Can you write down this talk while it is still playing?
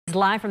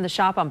Live from the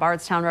shop on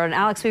Bardstown Road. And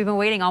Alex, we've been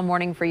waiting all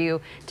morning for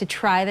you to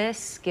try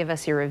this. Give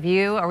us your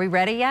review. Are we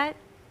ready yet?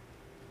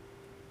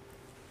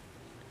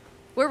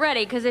 We're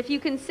ready, because if you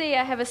can see,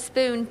 I have a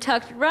spoon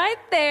tucked right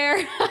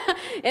there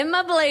in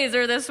my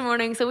blazer this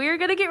morning. So we are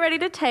going to get ready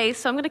to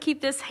taste. So I'm going to keep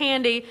this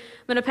handy.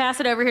 I'm going to pass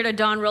it over here to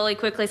Dawn really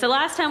quickly. So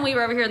last time we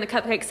were over here in the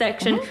cupcake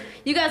section,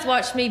 you guys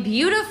watched me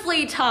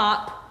beautifully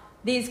top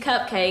these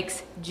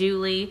cupcakes.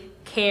 Julie,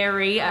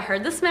 Carrie, I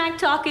heard the smack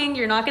talking.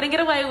 You're not going to get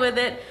away with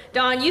it.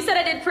 Dawn, you said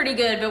I did pretty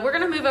good, but we're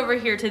going to move over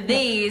here to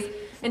these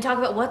and talk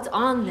about what's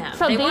on them.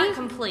 So they weren't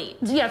complete.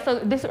 Yeah, so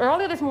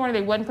earlier this morning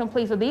they wasn't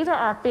complete. So these are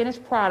our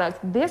finished products.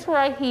 This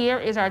right here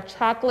is our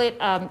chocolate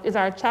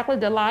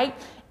delight.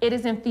 It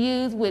is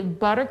infused with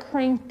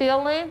buttercream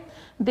filling.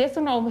 This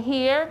one over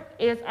here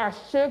is our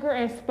sugar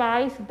and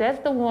spice.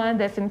 That's the one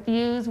that's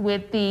infused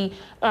with the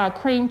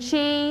cream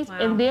cheese. Wow.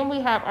 And then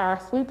we have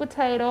our sweet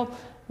potato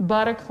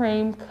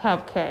buttercream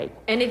cupcake.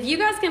 And if you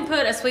guys can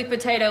put a sweet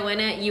potato in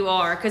it, you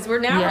are, because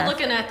we're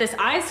looking at this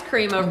ice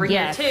cream over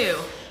here too.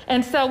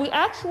 And so we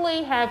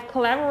actually have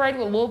collaborated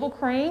with Louisville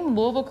Cream.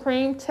 Louisville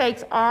Cream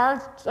takes our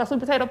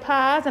sweet potato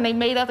pies and they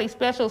made us a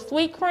special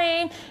sweet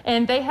cream,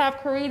 and they have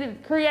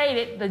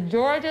created the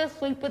Georgia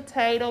sweet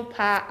potato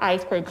pie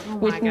ice cream,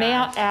 which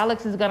now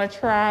Alex is gonna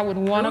try with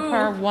one of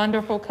her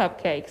wonderful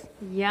cupcakes.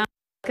 Yeah.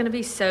 It's going to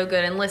be so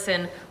good. And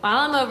listen, while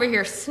I'm over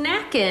here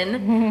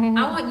snacking,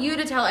 I want you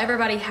to tell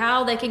everybody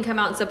how they can come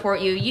out and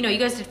support you. You know, you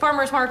guys did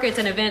farmers markets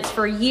and events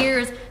for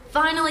years.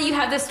 Finally, you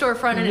have this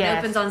storefront and it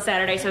opens on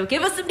Saturday. So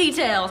give us some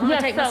details. I'm going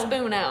to take my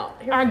spoon out.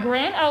 Our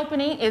grand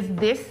opening is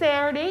this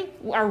Saturday.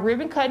 Our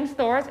ribbon cutting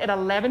starts at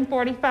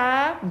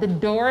 11:45. The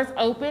doors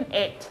open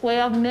at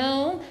 12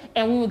 noon,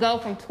 and we will go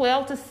from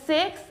 12 to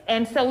 6.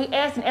 And so we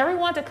asking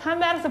everyone to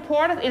come out and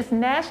support us. It's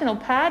National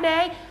Pie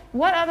Day.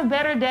 What other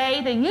better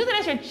day than use it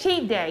as your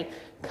cheat day?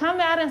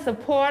 Come out and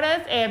support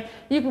us. And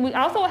we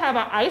also have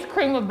our ice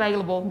cream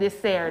available this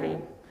Saturday.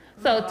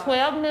 So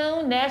 12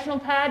 noon, National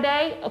Pie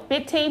Day,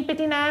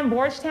 1559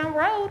 Bardstown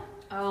Road.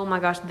 Oh my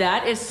gosh,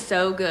 that is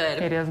so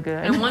good. It is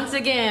good. And once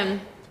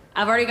again,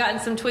 I've already gotten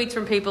some tweets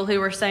from people who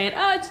were saying,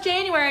 oh, it's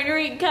January and you're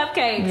eating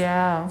cupcakes.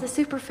 Yeah. It's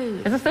a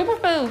superfood. It's a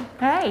superfood.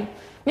 Hey.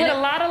 With a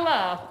lot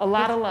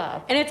of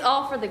love, And it's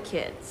all for the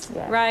kids,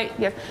 right?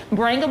 Yes.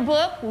 Bring a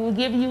book. We'll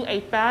give you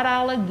a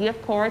 $5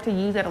 gift card to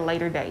use at a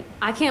later date.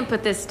 I can't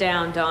put this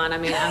down, Dawn. I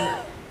mean,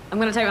 I'm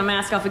going to take my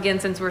mask off again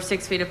since we're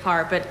 6 feet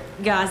apart. But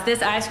guys,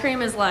 this ice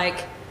cream is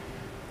like,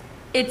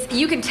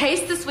 you can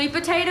taste the sweet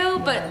potato,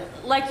 but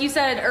like you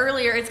said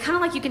earlier, it's kind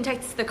of like you can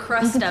taste the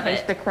crust of it.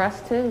 Taste the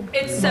crust too.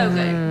 It's so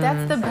good.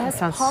 That's the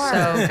best part.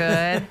 So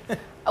good.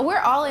 We're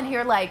all in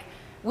here like,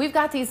 we've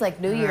got these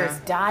like New Year's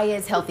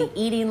diets, healthy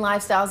eating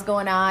lifestyles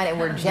going on, and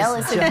we're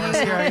jealous of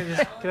you.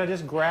 Can I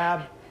just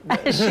grab?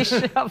 She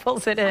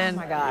shovels it in. Oh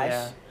my gosh.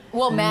 Yeah.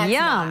 Well, Matt's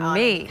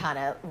Yummy. kind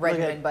of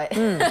regimen, but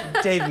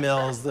Dave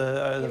Mills,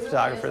 the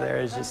photographer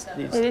there, is just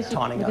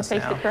taunting us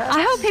now.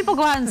 I hope people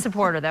go out and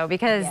support her though,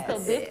 because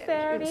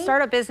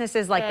startup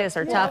businesses like this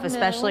are tough,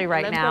 especially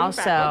right now.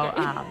 So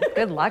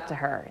good luck to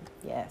her.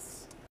 Yes.